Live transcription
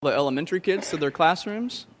the elementary kids to their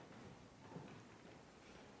classrooms.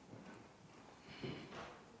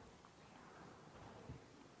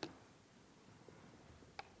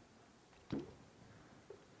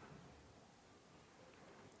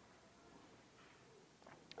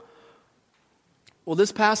 Well,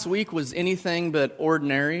 this past week was anything but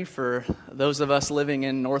ordinary for those of us living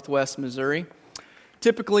in Northwest Missouri.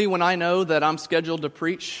 Typically, when I know that I'm scheduled to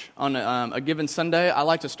preach on a given Sunday, I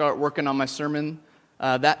like to start working on my sermon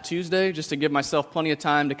that Tuesday, just to give myself plenty of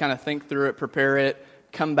time to kind of think through it, prepare it,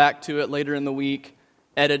 come back to it later in the week,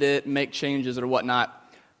 edit it, make changes or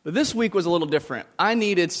whatnot. But this week was a little different. I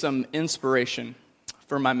needed some inspiration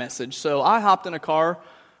for my message. So I hopped in a car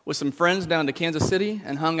with some friends down to Kansas City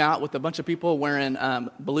and hung out with a bunch of people wearing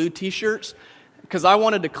blue t-shirts because I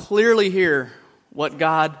wanted to clearly hear what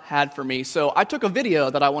God had for me. So I took a video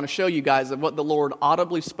that I want to show you guys of what the Lord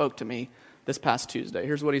audibly spoke to me this past Tuesday.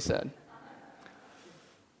 Here's what he said.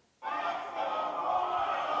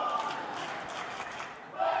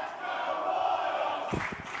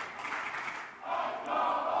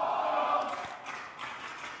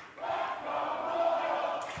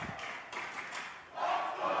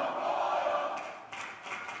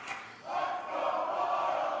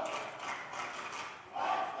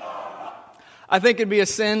 I think it'd be a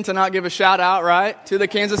sin to not give a shout out, right? To the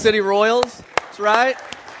Kansas City Royals. That's right.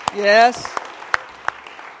 Yes.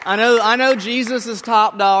 I know Jesus is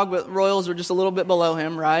top dog, but Royals are just a little bit below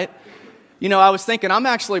him, right? You know, I was thinking I'm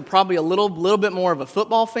actually probably a little bit more of a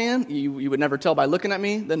football fan. You would never tell by looking at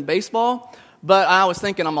me than baseball. But I was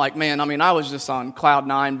thinking, I'm like, man, I was just on cloud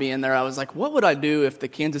nine being there. I was like, what would I do if the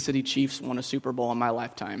Kansas City Chiefs won a Super Bowl in my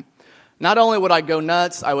lifetime? Not only would I go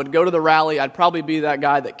nuts, I would go to the rally. I'd probably be that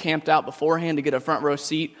guy that camped out beforehand to get a front row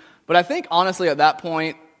seat. But I think, honestly, at that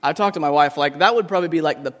point, I talked to my wife, like, that would probably be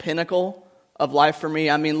like the pinnacle of life for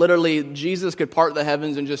me. I mean, literally, Jesus could part the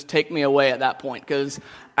heavens and just take me away at that point, because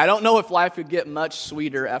I don't know if life could get much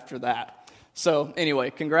sweeter after that. So,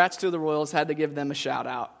 anyway, congrats to the Royals. Had to give them a shout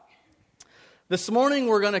out. This morning,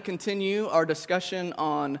 we're going to continue our discussion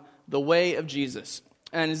on the way of Jesus.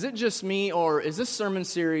 And is it just me, or is this sermon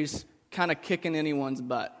series kind of kicking anyone's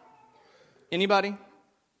butt? Anybody?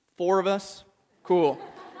 4 of us? Cool.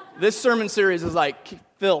 This sermon series is like,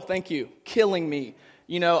 Phil, thank you, killing me.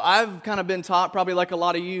 You know, I've kind of been taught, probably like a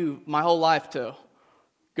lot of you, my whole life to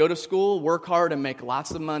go to school, work hard, and make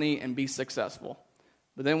lots of money and be successful.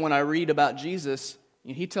 But then when I read about Jesus,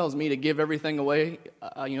 he tells me to give everything away,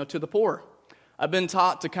 to the poor. I've been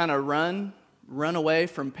taught to kind of run away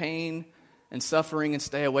from pain and suffering and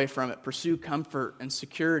stay away from it, pursue comfort and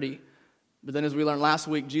security. But then as we learned last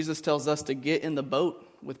week, Jesus tells us to get in the boat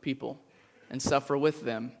with people and suffer with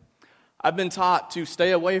them. I've been taught to stay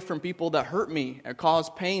away from people that hurt me or cause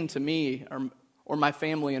pain to me or my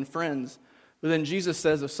family and friends. But then Jesus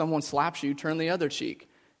says if someone slaps you, turn the other cheek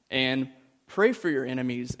and pray for your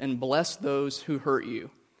enemies and bless those who hurt you.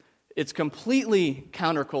 It's completely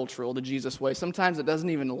countercultural to Jesus' way. Sometimes it doesn't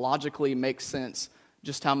even logically make sense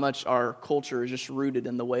just how much our culture is just rooted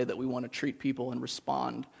in the way that we want to treat people and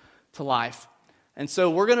respond to life. And so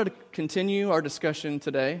we're going to continue our discussion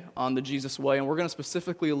today on the Jesus way, and we're going to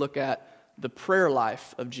specifically look at the prayer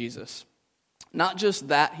life of Jesus. Not just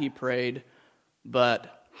that he prayed,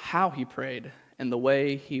 but how he prayed and the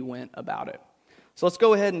way he went about it. So let's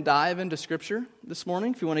go ahead and dive into Scripture this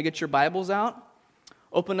morning. If you want to get your Bibles out,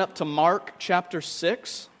 open up to Mark chapter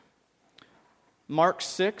 6. Mark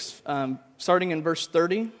 6, starting in verse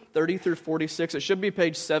 30 through 46. It should be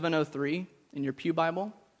page 703 in your pew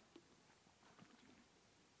Bible.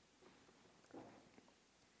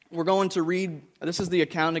 We're going to read, this is the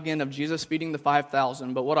account again of Jesus feeding the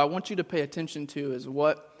 5,000, but what I want you to pay attention to is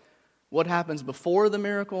what happens before the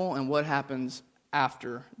miracle and what happens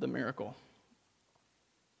after the miracle.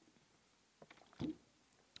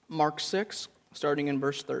 Mark 6, starting in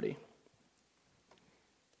verse 30.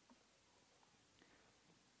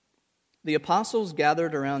 The apostles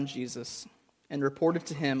gathered around Jesus and reported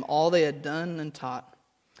to him all they had done and taught.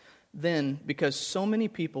 Then, because so many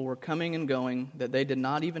people were coming and going that they did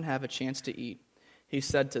not even have a chance to eat, he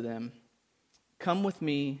said to them, "Come with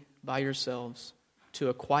me by yourselves to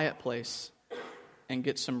a quiet place and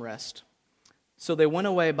get some rest." So they went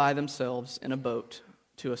away by themselves in a boat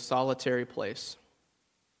to a solitary place.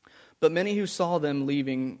 But many who saw them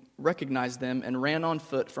leaving recognized them and ran on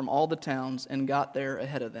foot from all the towns and got there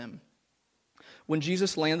ahead of them. When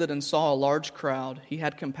Jesus landed and saw a large crowd, he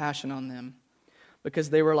had compassion on them,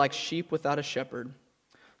 because they were like sheep without a shepherd.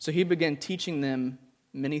 So he began teaching them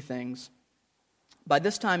many things. By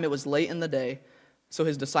this time it was late in the day, so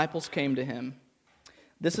his disciples came to him.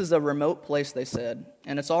 "This is a remote place," they said,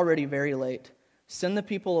 "and it's already very late. Send the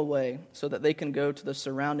people away so that they can go to the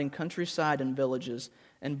surrounding countryside and villages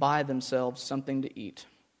and buy themselves something to eat."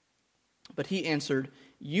 But he answered,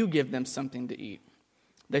 "You give them something to eat."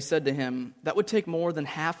 They said to him, "That would take more than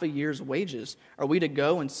half a year's wages. Are we to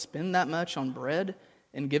go and spend that much on bread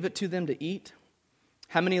and give it to them to eat?"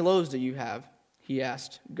 "How many loaves do you have?" he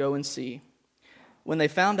asked. "Go and see." When they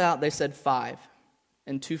found out, they said, "5,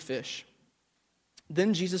 and 2 fish."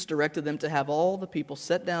 Then Jesus directed them to have all the people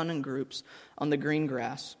sit down in groups on the green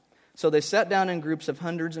grass. So they sat down in groups of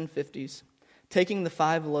hundreds and fifties. Taking the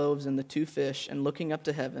 5 loaves and the 2 fish and looking up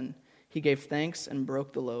to heaven, he gave thanks and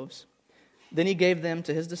broke the loaves. Then he gave them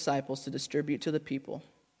to his disciples to distribute to the people.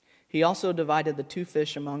 He also divided the 2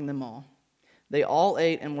 fish among them all. They all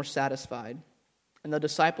ate and were satisfied. And the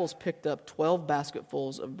disciples picked up 12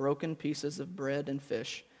 basketfuls of broken pieces of bread and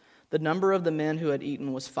fish. The number of the men who had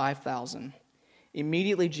eaten was 5,000.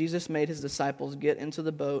 Immediately Jesus made his disciples get into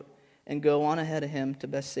the boat and go on ahead of him to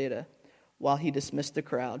Bethsaida, while he dismissed the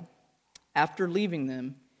crowd. After leaving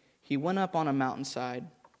them, he went up on a mountainside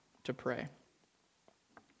to pray.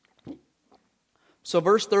 So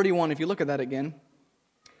verse 31, if you look at that again,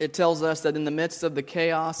 it tells us that in the midst of the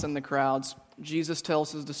chaos and the crowds, Jesus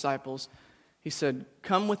tells his disciples, he said,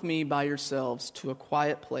 "Come with me by yourselves to a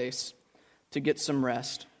quiet place to get some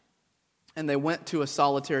rest." And they went to a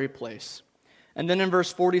solitary place. And then in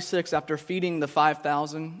verse 46, after feeding the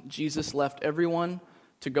 5,000, Jesus left everyone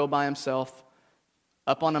to go by himself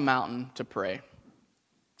up on a mountain to pray.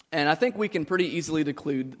 And I think we can pretty easily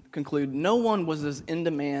conclude no one was as in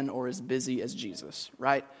demand or as busy as Jesus,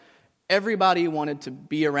 right? Everybody wanted to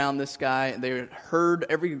be around this guy. They heard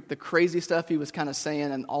the crazy stuff he was kind of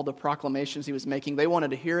saying and all the proclamations he was making. They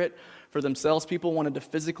wanted to hear it for themselves. People wanted to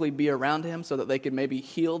physically be around him so that they could maybe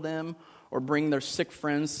heal them or bring their sick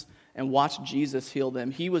friends and watch Jesus heal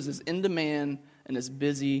them. He was as in demand and as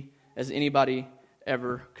busy as anybody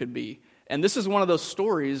ever could be. And this is one of those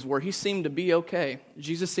stories where he seemed to be okay.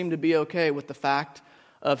 Jesus seemed to be okay with the fact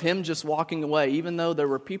of him just walking away, even though there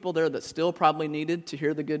were people there that still probably needed to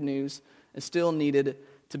hear the good news and still needed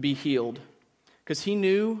to be healed. Because he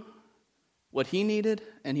knew what he needed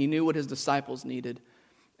and he knew what his disciples needed,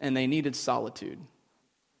 and they needed solitude.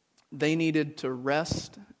 They needed to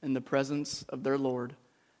rest in the presence of their Lord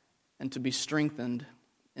and to be strengthened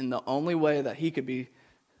in the only way he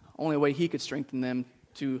could strengthen them,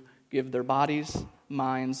 to give their bodies,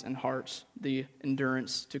 minds, and hearts the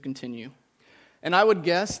endurance to continue. And I would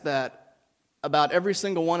guess that about every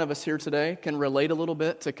single one of us here today can relate a little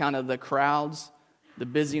bit to kind of the crowds, the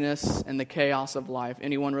busyness, and the chaos of life.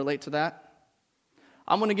 Anyone relate to that?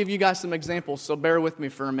 I'm going to give you guys some examples, so bear with me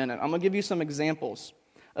for a minute. I'm going to give you some examples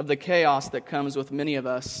of the chaos that comes with many of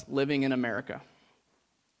us living in America.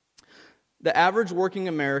 The average working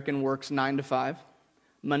American works 9 to 5,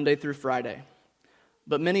 Monday through Friday.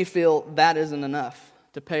 But many feel that isn't enough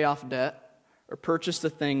to pay off debt or purchase the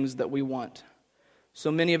things that we want. So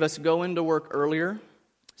many of us go into work earlier,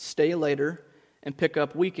 stay later, and pick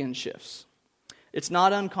up weekend shifts. It's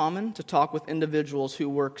not uncommon to talk with individuals who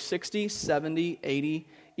work 60, 70, 80,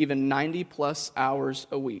 even 90 plus hours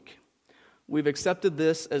a week. We've accepted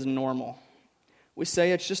this as normal. We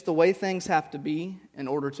say it's just the way things have to be in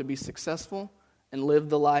order to be successful and live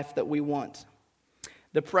the life that we want.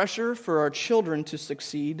 The pressure for our children to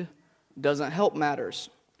succeed doesn't help matters.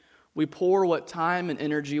 We pour what time and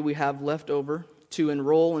energy we have left over to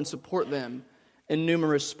enroll and support them in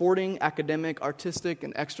numerous sporting, academic, artistic,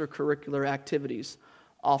 and extracurricular activities,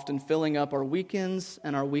 often filling up our weekends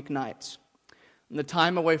and our weeknights. And the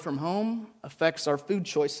time away from home affects our food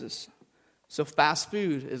choices. So fast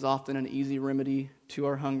food is often an easy remedy to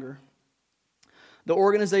our hunger. The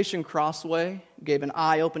organization Crossway gave an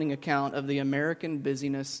eye-opening account of the American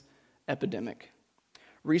busyness epidemic.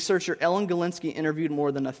 Researcher Ellen Galinsky interviewed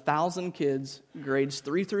more than 1,000 kids, grades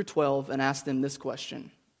 3 through 12, and asked them this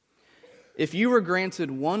question: if you were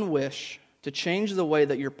granted one wish to change the way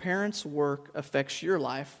that your parents' work affects your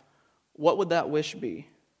life, what would that wish be?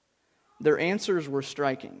 Their answers were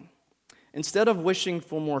striking. Instead of wishing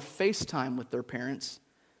for more face time with their parents,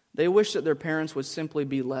 they wished that their parents would simply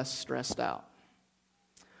be less stressed out.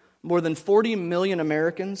 More than 40 million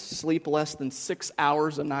Americans sleep less than 6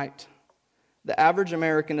 hours a night. The average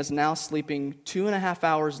American is now sleeping 2.5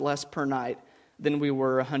 hours less per night than we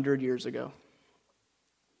were 100 years ago.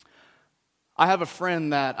 I have a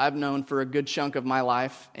friend that I've known for a good chunk of my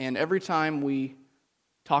life, and every time we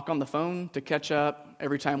talk on the phone to catch up,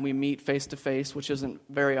 every time we meet face-to-face, which isn't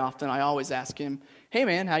very often, I always ask him, "Hey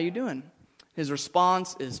man, how you doing?" His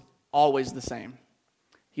response is always the same.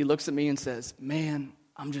 He looks at me and says, "Man,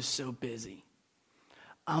 I'm just so busy.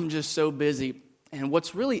 I'm just so busy. And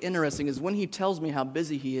what's really interesting is when he tells me how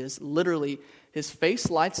busy he is, literally his face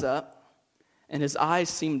lights up and his eyes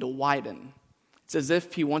seem to widen. It's as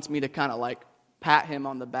if he wants me to kind of like pat him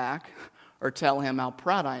on the back or tell him how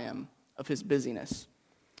proud I am of his busyness.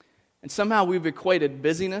 And somehow we've equated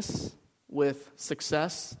busyness with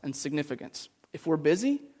success and significance. If we're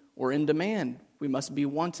busy, we're in demand. We must be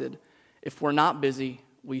wanted. If we're not busy,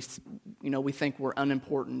 we think we're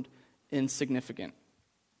unimportant, insignificant.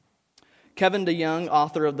 Kevin DeYoung,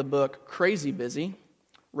 author of the book Crazy Busy,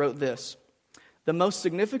 wrote this: "The most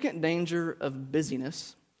significant danger of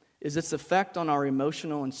busyness is its effect on our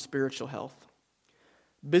emotional and spiritual health.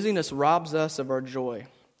 Busyness robs us of our joy.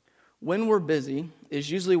 When we're busy is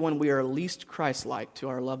usually when we are least Christ-like to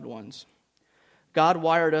our loved ones. God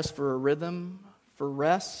wired us for a rhythm, for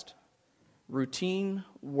rest, routine,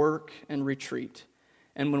 work, and retreat.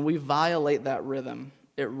 And when we violate that rhythm,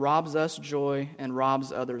 it robs us joy and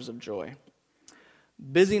robs others of joy.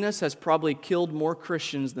 Busyness has probably killed more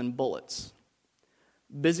Christians than bullets.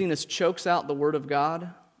 Busyness chokes out the Word of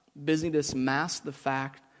God. Busyness masks the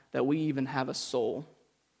fact that we even have a soul.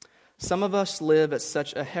 Some of us live at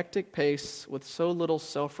such a hectic pace with so little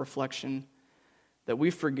self-reflection that we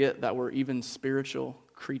forget that we're even spiritual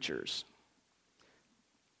creatures."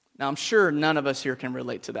 Now, I'm sure none of us here can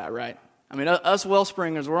relate to that, right? I mean, us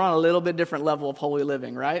Wellspringers, we're on a little bit different level of holy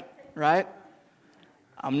living, right? Right?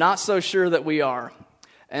 I'm not so sure that we are.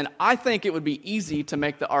 And I think it would be easy to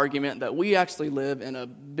make the argument that we actually live in a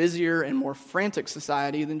busier and more frantic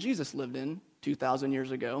society than Jesus lived in 2,000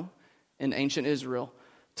 years ago in ancient Israel.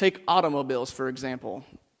 Take automobiles, for example.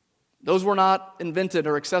 Those were not invented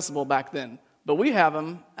or accessible back then, but we have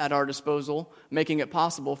them at our disposal, making it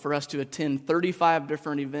possible for us to attend 35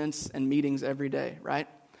 different events and meetings every day, right?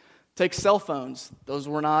 Take cell phones. Those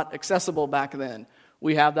were not accessible back then.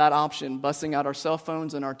 We have that option, busting out our cell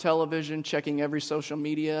phones and our television, checking every social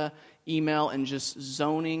media, email, and just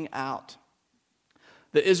zoning out.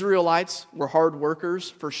 The Israelites were hard workers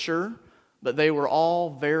for sure, but they were all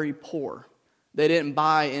very poor. They didn't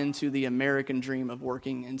buy into the American dream of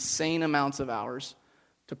working insane amounts of hours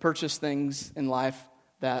to purchase things in life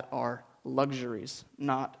that are luxuries,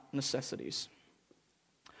 not necessities.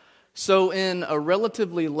 So in a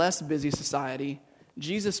relatively less busy society,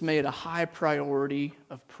 Jesus made a high priority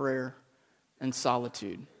of prayer and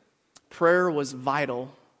solitude. Prayer was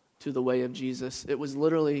vital to the way of Jesus. It was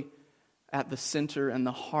literally at the center and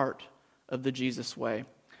the heart of the Jesus way.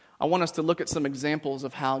 I want us to look at some examples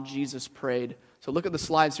of how Jesus prayed. So look at the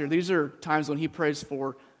slides here. These are times when he prays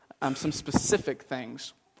for some specific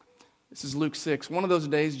things. This is Luke 6. One of those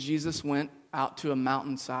days, Jesus went out to a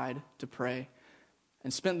mountainside to pray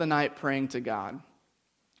and spent the night praying to God.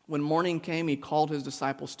 When morning came, he called his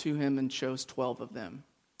disciples to him and chose 12 of them.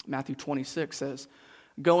 Matthew 26 says,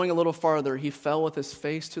 "Going a little farther, he fell with his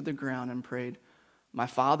face to the ground and prayed, 'My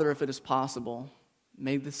Father, if it is possible,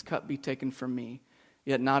 may this cup be taken from me,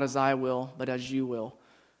 yet not as I will, but as you will.'"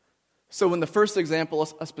 So in the first example,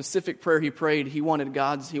 a specific prayer he prayed, he wanted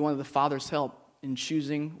the Father's help in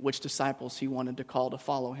choosing which disciples he wanted to call to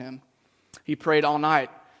follow him. He prayed all night.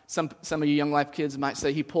 Some of you Young Life kids might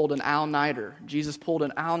say he pulled an all-nighter. Jesus pulled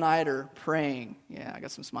an all-nighter praying. Yeah, I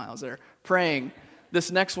got some smiles there. Praying.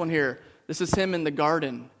 This next one here, this is him in the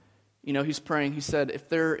garden. You know, he's praying. He said,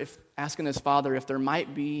 asking his Father if there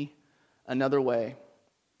might be another way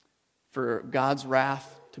for God's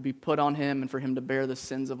wrath to be put on him and for him to bear the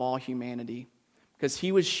sins of all humanity. Because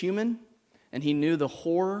he was human and he knew the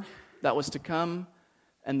horror that was to come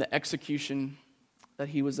and the execution that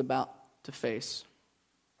he was about to face.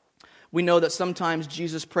 We know that sometimes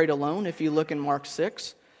Jesus prayed alone. If you look in Mark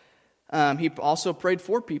 6, he also prayed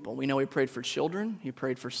for people. We know he prayed for children. He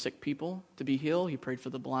prayed for sick people to be healed. He prayed for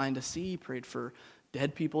the blind to see. He prayed for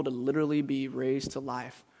dead people to literally be raised to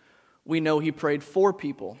life. We know he prayed for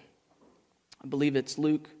people. I believe it's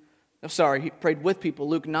he prayed with people.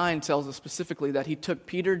 Luke 9 tells us specifically that he took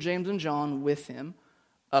Peter, James, and John with him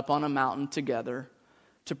up on a mountain together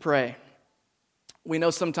to pray. We know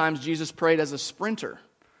sometimes Jesus prayed as a sprinter.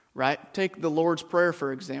 Right? Take the Lord's Prayer,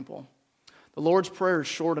 for example. The Lord's Prayer is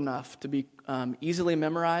short enough to be easily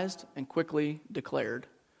memorized and quickly declared.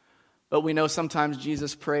 But we know sometimes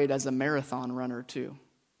Jesus prayed as a marathon runner too,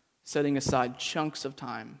 setting aside chunks of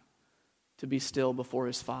time to be still before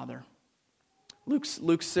his Father. Luke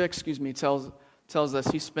 6, tells us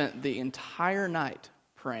he spent the entire night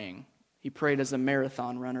praying. He prayed as a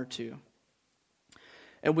marathon runner too.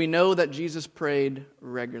 And we know that Jesus prayed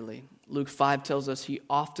regularly. Luke 5 tells us he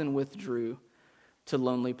often withdrew to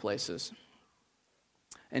lonely places.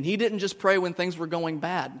 And he didn't just pray when things were going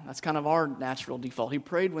bad. That's kind of our natural default. He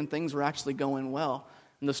prayed when things were actually going well.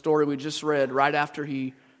 In the story we just read, right after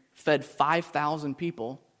he fed 5,000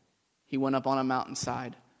 people, he went up on a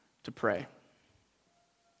mountainside to pray.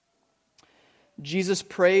 Jesus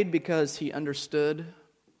prayed because he understood.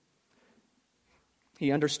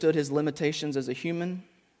 He understood his limitations as a human.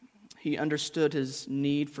 He understood his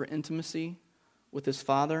need for intimacy with his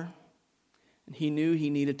Father. And he knew he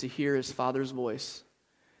needed to hear his Father's voice.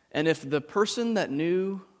 And if the person that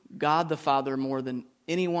knew God the Father more than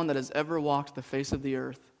anyone that has ever walked the face of the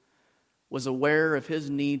earth was aware of his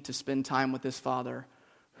need to spend time with his Father,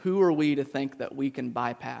 who are we to think that we can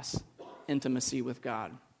bypass intimacy with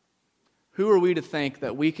God? Who are we to think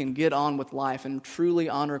that we can get on with life and truly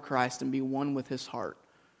honor Christ and be one with his heart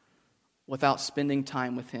without spending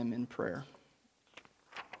time with him in prayer?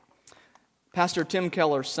 Pastor Tim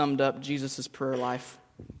Keller summed up Jesus' prayer life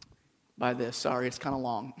by this. Sorry, it's kind of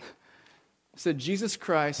long. He said, Jesus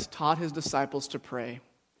Christ taught his disciples to pray,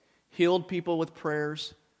 healed people with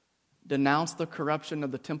prayers, denounced the corruption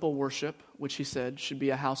of the temple worship, which he said should be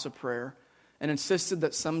a house of prayer, and insisted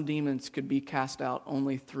that some demons could be cast out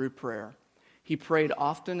only through prayer. He prayed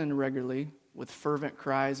often and regularly with fervent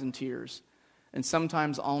cries and tears, and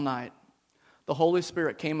sometimes all night. The Holy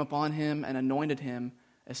Spirit came upon him and anointed him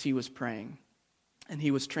as he was praying, and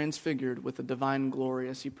he was transfigured with the divine glory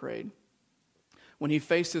as he prayed. When he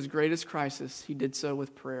faced his greatest crisis, he did so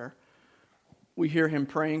with prayer. We hear him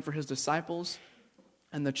praying for his disciples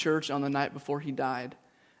and the church on the night before he died,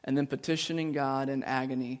 and then petitioning God in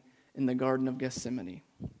agony in the Garden of Gethsemane.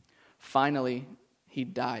 Finally, he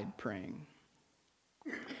died praying.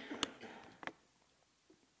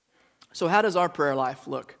 So how does our prayer life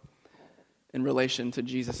look in relation to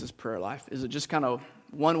Jesus' prayer life? Is it just kind of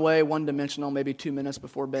one way, one-dimensional, maybe 2 minutes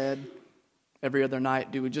before bed, every other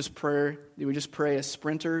night? Do we just pray as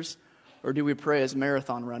sprinters, or do we pray as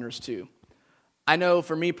marathon runners too? I know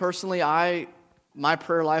for me personally, my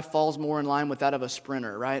prayer life falls more in line with that of a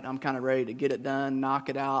sprinter, right? I'm kind of ready to get it done, knock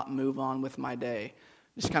it out, and move on with my day.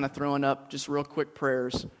 Just kind of throwing up just real quick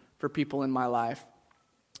prayers for people in my life.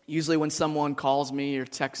 Usually when someone calls me or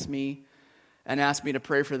texts me and asks me to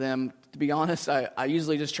pray for them, to be honest, I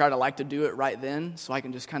usually just try to do it right then so I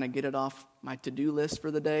can just kind of get it off my to-do list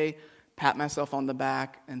for the day, pat myself on the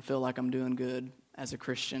back, and feel like I'm doing good as a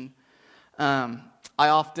Christian. I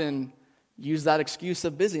often use that excuse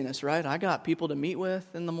of busyness, right? I got people to meet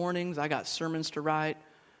with in the mornings. I got sermons to write,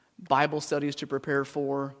 Bible studies to prepare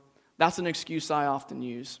for. That's an excuse I often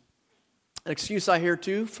use. An excuse I hear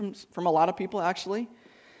too from a lot of people actually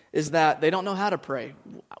is that they don't know how to pray.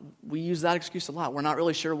 We use that excuse a lot. We're not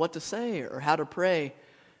really sure what to say or how to pray.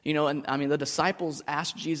 And the disciples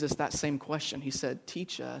asked Jesus that same question. He said,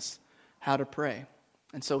 teach us how to pray.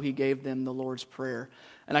 And so he gave them the Lord's Prayer.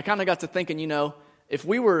 And I kind of got to thinking, if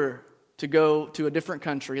we were to go to a different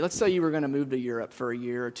country, let's say you were going to move to Europe for a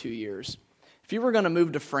year or 2 years. If you were going to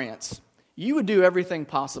move to France, you would do everything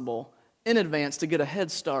possible in advance to get a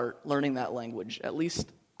head start learning that language. At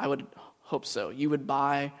least I would hope so. You would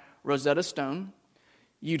buy Rosetta Stone.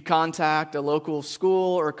 You'd contact a local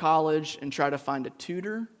school or college and try to find a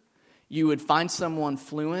tutor. You would find someone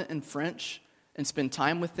fluent in French and spend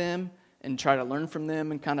time with them and try to learn from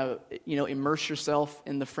them and kind of, immerse yourself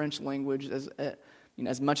in the French language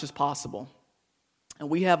as much as possible. And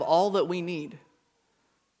we have all that we need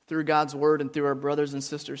through God's Word and through our brothers and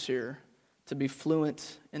sisters here to be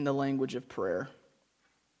fluent in the language of prayer.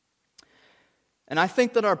 And I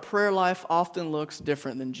think that our prayer life often looks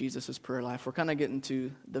different than Jesus' prayer life. We're kind of getting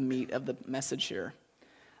to the meat of the message here.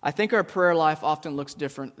 I think our prayer life often looks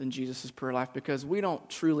different than Jesus' prayer life because we don't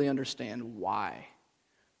truly understand why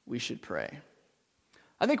we should pray.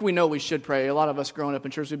 I think we know we should pray. A lot of us growing up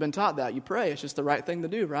in church, we've been taught that. You pray. It's just the right thing to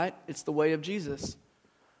do, right? It's the way of Jesus.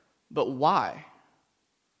 But why?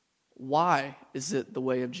 Why is it the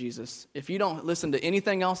way of Jesus? If you don't listen to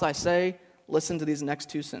anything else I say, listen to these next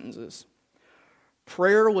 2 sentences.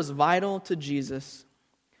 Prayer was vital to Jesus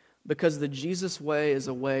because the Jesus way is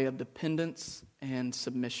a way of dependence and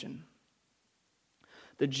submission.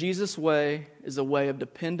 The Jesus way is a way of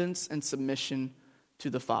dependence and submission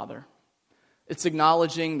to the Father. It's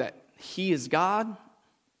acknowledging that He is God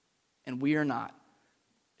and we are not.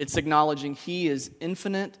 It's acknowledging He is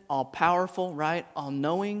infinite, all-powerful, right?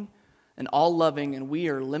 All-knowing and all-loving, and we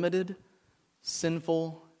are limited,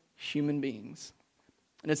 sinful human beings.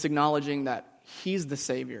 And it's acknowledging that He's the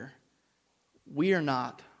Savior. We are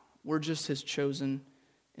not. We're just His chosen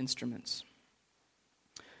instruments.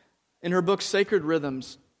 In her book, Sacred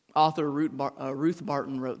Rhythms, author Ruth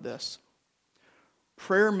Barton wrote this: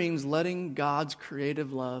 prayer means letting God's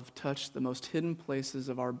creative love touch the most hidden places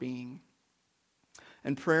of our being.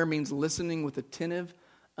 And prayer means listening with attentive,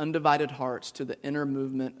 undivided hearts to the inner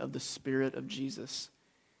movement of the Spirit of Jesus,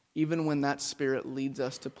 even when that Spirit leads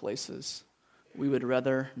us to places we would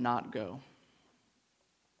rather not go.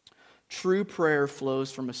 True prayer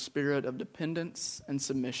flows from a spirit of dependence and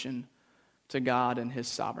submission to God and His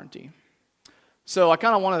sovereignty. So I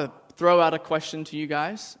kind of want to throw out a question to you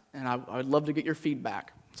guys, and I would love to get your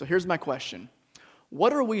feedback. So here's my question.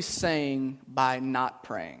 What are we saying by not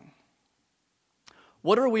praying?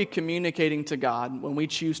 What are we communicating to God when we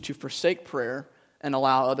choose to forsake prayer and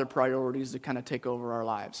allow other priorities to kind of take over our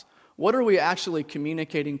lives? What are we actually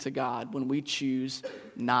communicating to God when we choose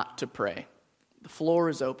not to pray? The floor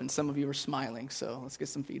is open. Some of you are smiling, so let's get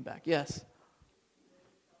some feedback. Yes?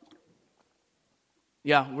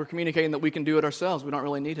 Yeah, we're communicating that we can do it ourselves. We don't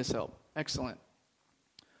really need His help. Excellent.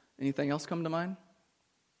 Anything else come to mind?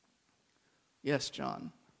 Yes,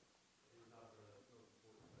 John.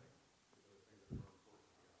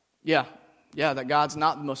 Yeah, that God's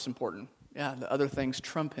not the most important. Yeah, the other things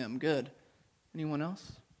trump Him. Good. Anyone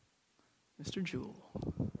else? Mr. Jewell. We're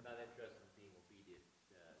not interested in being obedient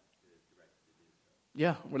to His direction to do so.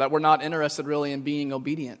 Yeah, we're not interested really in being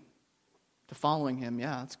obedient to following Him.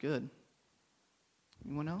 Yeah, that's good.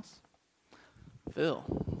 Anyone else? Phil.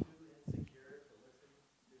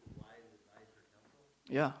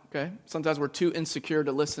 Yeah, okay. Sometimes we're too insecure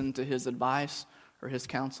to listen to His advice or His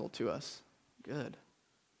counsel to us. Good.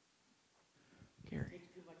 Gary. It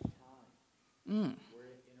takes too much time.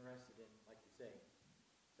 We're interested in, like you say,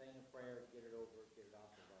 saying a prayer, get it over, get it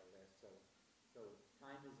off of our list. So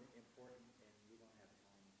time is important, and we don't have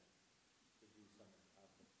time to do some of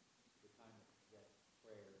the time that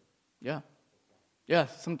prayer. Yeah.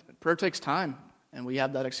 Prayer takes time, and we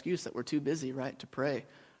have that excuse that we're too busy, right, to pray,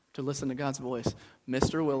 to listen to God's voice.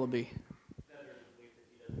 Mr. Willoughby.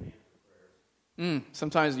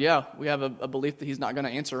 Sometimes, yeah, we have a belief that He's not going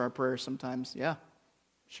to answer our prayers sometimes. Yeah,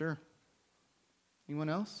 sure. Anyone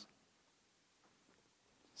else?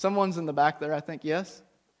 Someone's in the back there, I think. Yes?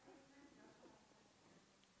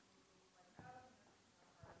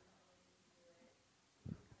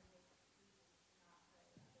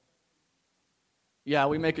 Yeah,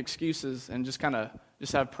 we make excuses and just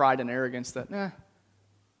have pride and arrogance that, yeah,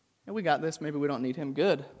 we got this. Maybe we don't need Him.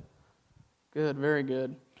 Good, very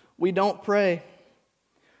good. We don't pray.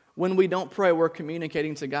 When we don't pray, we're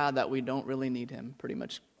communicating to God that we don't really need Him. Pretty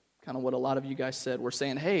much kind of what a lot of you guys said. We're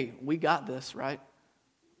saying, hey, we got this, right?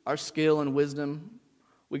 Our skill and wisdom,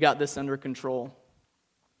 we got this under control.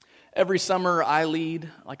 Every summer, I lead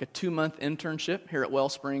like a 2-month internship here at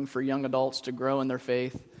Wellspring for young adults to grow in their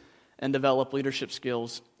faith and develop leadership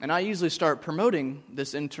skills. And I usually start promoting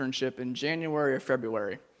this internship in January or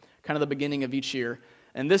February, kind of the beginning of each year.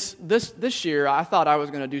 And this year, I thought I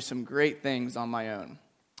was going to do some great things on my own.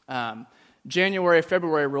 January,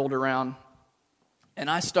 February rolled around, and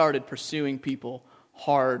I started pursuing people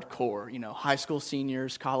hardcore, high school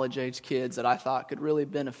seniors, college-age kids that I thought could really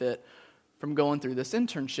benefit from going through this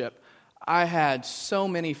internship. I had so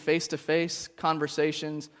many face-to-face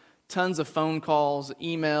conversations, tons of phone calls,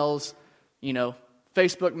 emails,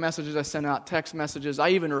 Facebook messages I sent out, text messages. I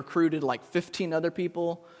even recruited like 15 other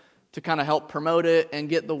people to kind of help promote it and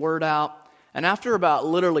get the word out. And after about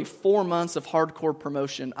literally 4 months of hardcore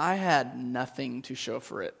promotion, I had nothing to show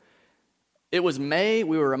for it. It was May,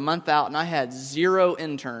 we were a month out, and I had 0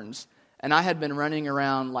 interns. And I had been running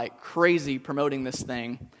around like crazy promoting this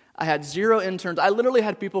thing. I had 0 interns. I literally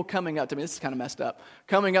had people coming up to me, this is kind of messed up,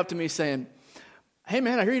 coming up to me saying, hey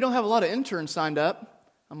man, I hear you don't have a lot of interns signed up.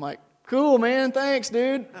 I'm like, cool man, thanks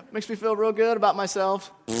dude. That makes me feel real good about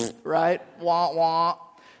myself. Right? Wah, wah.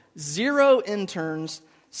 0 interns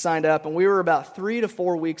signed up, and we were about 3 to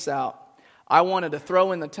 4 weeks out. I wanted to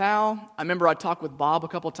throw in the towel. I remember I talked with Bob a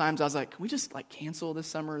couple times. I was like, can we just cancel this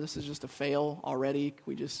summer? This is just a fail already. Can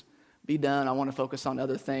we just be done? I want to focus on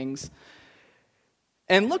other things.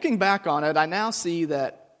 And looking back on it, I now see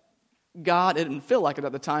that God, it didn't feel like it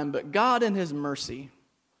at the time, but God in His mercy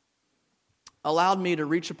allowed me to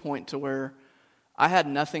reach a point to where I had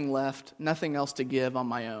nothing left, nothing else to give on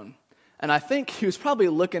my own. And I think He was probably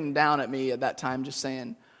looking down at me at that time just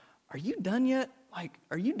saying, are you done yet?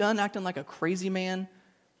 Are you done acting like a crazy man,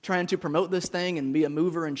 trying to promote this thing and be a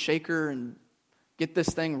mover and shaker and get this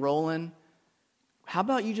thing rolling? How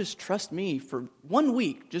about you just trust me for 1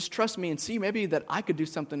 week? Just trust me and see maybe that I could do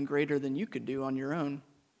something greater than you could do on your own.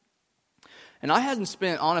 And I hadn't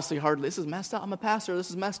spent, honestly, hardly, this is messed up. I'm a pastor. This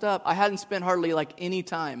is messed up. I hadn't spent hardly any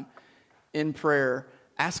time in prayer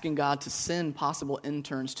asking God to send possible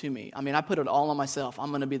interns to me. I mean, I put it all on myself. I'm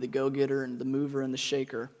going to be the go-getter and the mover and the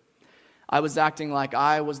shaker. I was acting like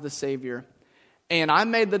I was the Savior. And I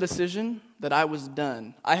made the decision that I was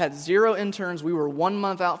done. I had 0 interns. We were 1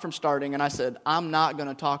 month out from starting, and I said, I'm not going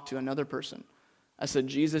to talk to another person. I said,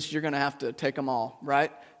 Jesus, you're going to have to take them all,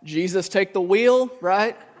 right? Jesus, take the wheel,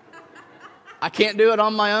 right? I can't do it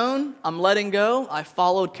on my own. I'm letting go. I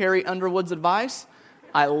followed Carrie Underwood's advice.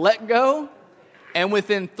 I let go. And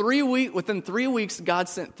within 3 weeks, God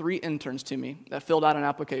sent 3 interns to me that filled out an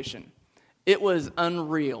application. It was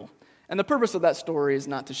unreal. And the purpose of that story is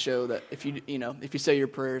not to show that if you say your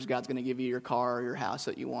prayers, God's going to give you your car or your house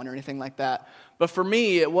that you want or anything like that. But for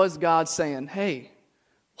me, it was God saying, hey,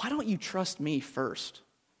 why don't you trust me first?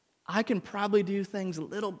 I can probably do things a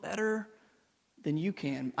little better than you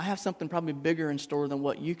can. I have something probably bigger in store than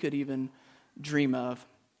what you could even dream of.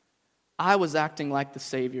 I was acting like the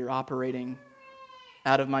Savior, operating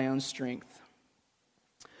out of my own strength.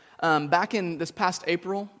 Back in this past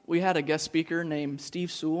April, we had a guest speaker named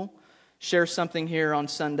Steve Sewell share something here on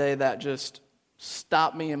Sunday that just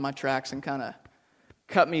stopped me in my tracks and kind of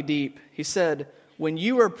cut me deep. He said, when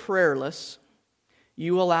you are prayerless,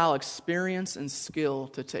 you allow experience and skill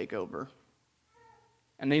to take over.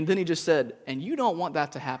 And then he just said, and you don't want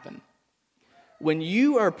that to happen. When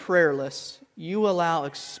you are prayerless, you allow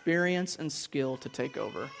experience and skill to take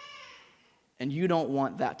over. And you don't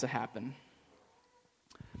want that to happen.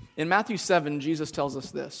 In Matthew 7, Jesus tells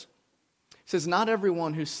us this. He says, not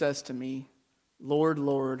everyone who says to me, Lord,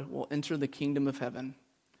 Lord, will enter the kingdom of heaven,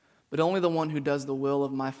 but only the one who does the will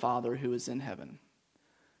of my Father who is in heaven.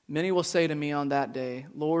 Many will say to me on that day,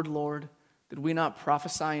 Lord, Lord, did we not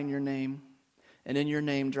prophesy in your name, and in your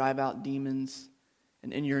name drive out demons,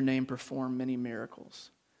 and in your name perform many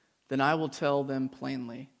miracles? Then I will tell them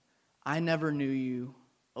plainly, I never knew you.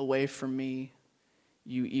 Away from me,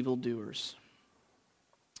 you evildoers.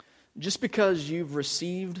 Just because you've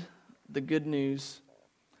received the good news,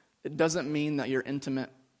 it doesn't mean that you're intimate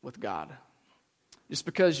with God. Just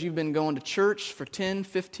because you've been going to church for 10,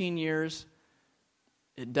 15 years,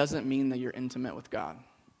 it doesn't mean that you're intimate with God.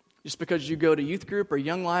 Just because you go to youth group or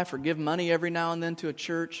Young Life or give money every now and then to a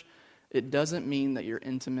church, it doesn't mean that you're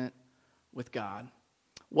intimate with God.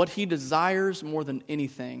 What He desires more than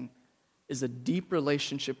anything is a deep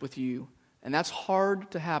relationship with you. And that's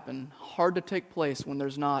hard to happen, hard to take place when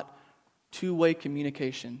there's not two-way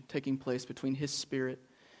communication taking place between His Spirit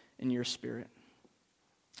and your spirit.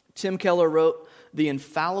 Tim Keller wrote, the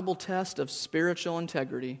infallible test of spiritual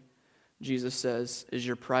integrity, Jesus says, is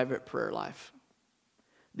your private prayer life.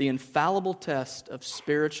 The infallible test of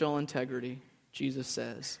spiritual integrity, Jesus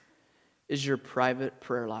says, is your private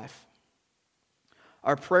prayer life.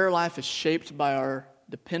 Our prayer life is shaped by our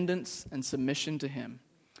dependence and submission to Him.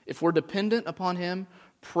 If we're dependent upon Him,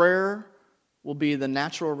 prayer will be the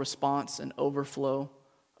natural response and overflow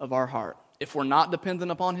of our heart. If we're not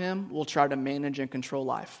dependent upon Him, we'll try to manage and control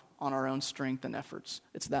life on our own strength and efforts.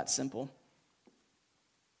 It's that simple.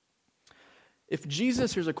 If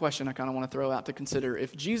Jesus, here's a question I kind of want to throw out to consider.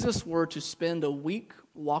 If Jesus were to spend a week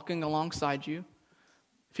walking alongside you,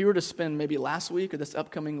 if He were to spend maybe last week or this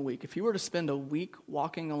upcoming week, if He were to spend a week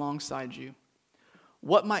walking alongside you,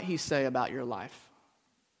 what might He say about your life?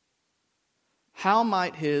 How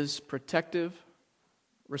might His protective,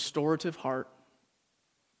 restorative heart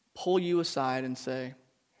pull you aside and say,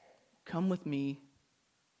 come with me,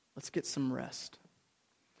 let's get some rest?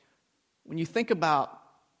 When you think about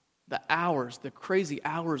the hours, the crazy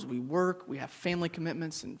hours we work, we have family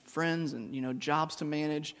commitments and friends and jobs to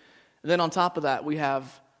manage. And then on top of that, we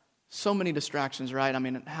have so many distractions, right? I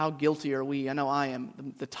mean, how guilty are we? I know I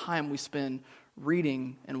am. The time we spend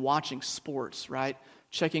reading and watching sports, right?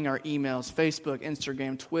 Checking our emails, Facebook,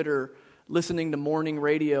 Instagram, Twitter, listening to morning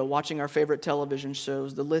radio, watching our favorite television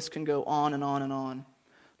shows. The list can go on and on and on.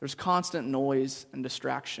 There's constant noise and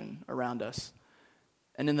distraction around us.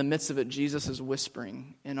 And in the midst of it, Jesus is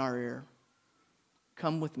whispering in our ear,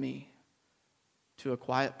 come with me to a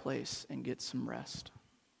quiet place and get some rest.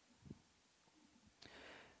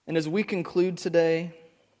 And as we conclude today,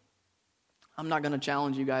 I'm not going to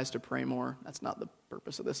challenge you guys to pray more. That's not the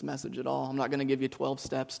purpose of this message at all. I'm not going to give you 12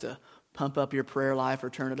 steps to pump up your prayer life or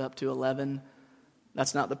turn it up to 11.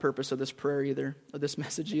 That's not the purpose of this prayer either, of this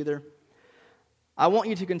message either. I want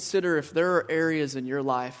you to consider if there are areas in your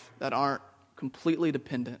life that aren't completely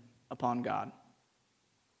dependent upon God.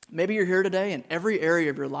 Maybe you're here today and every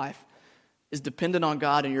area of your life is dependent on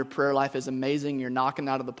God and your prayer life is amazing. You're knocking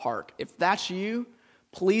out of the park. If that's you,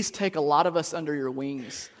 please take a lot of us under your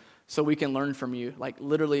wings so we can learn from you. Like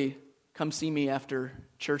literally, come see me after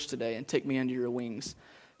church today and take me under your wings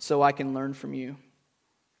so I can learn from you.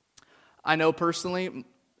 I know personally,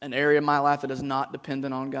 an area of my life that is not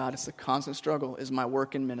dependent on God, it's a constant struggle, is my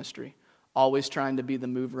work in ministry. Always trying to be the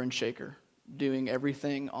mover and shaker, doing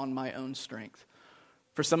everything on my own strength.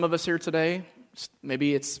 For some of us here today,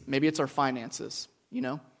 maybe it's our finances,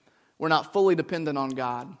 We're not fully dependent on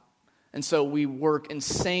God. And so we work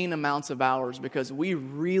insane amounts of hours because we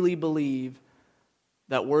really believe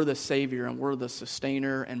that we're the Savior and we're the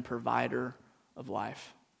sustainer and provider of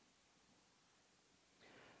life.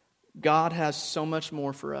 God has so much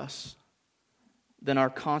more for us than our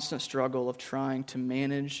constant struggle of trying to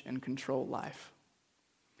manage and control life.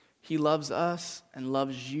 He loves us and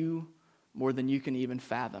loves you more than you can even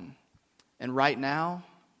fathom. And right now,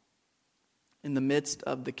 in the midst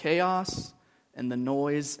of the chaos and the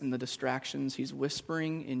noise and the distractions, He's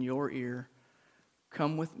whispering in your ear,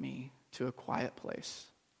 come with me to a quiet place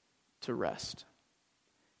to rest.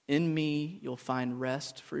 In me, you'll find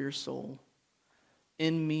rest for your soul.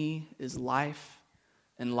 In me is life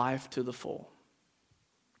and life to the full.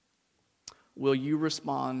 Will you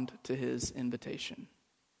respond to His invitation?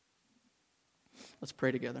 Let's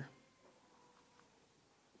pray together.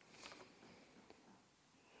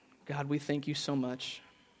 God, we thank you so much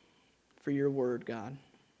for your word, God.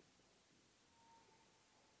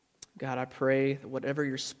 God, I pray that whatever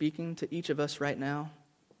you're speaking to each of us right now,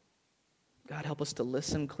 God, help us to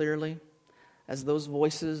listen clearly as those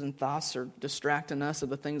voices and thoughts are distracting us of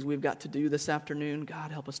the things we've got to do this afternoon.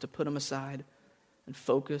 God, help us to put them aside and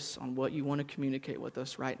focus on what you want to communicate with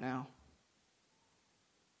us right now.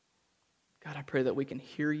 God, I pray that we can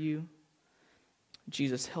hear you.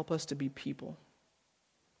 Jesus, help us to be people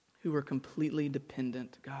who are completely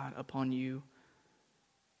dependent, God, upon you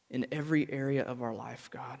in every area of our life,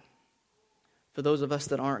 God. For those of us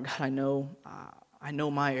that aren't, God, I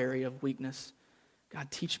know my area of weakness.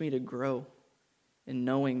 God, teach me to grow in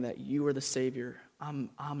knowing that you are the Savior. I'm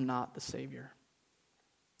not the Savior.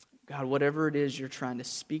 God, whatever it is you're trying to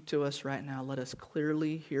speak to us right now, let us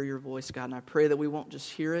clearly hear your voice, God. And I pray that we won't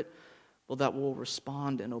just hear it, but that we'll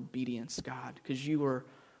respond in obedience, God, because you are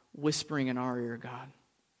whispering in our ear, God,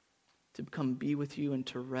 to come be with you and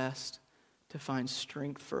to rest, to find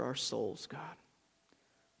strength for our souls, God.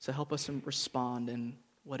 So help us respond in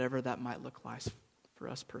whatever that might look like for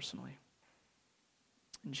us personally.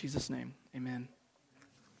 In Jesus' name, amen.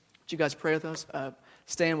 Would you guys pray with us?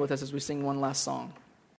 Stand with us as we sing one last song.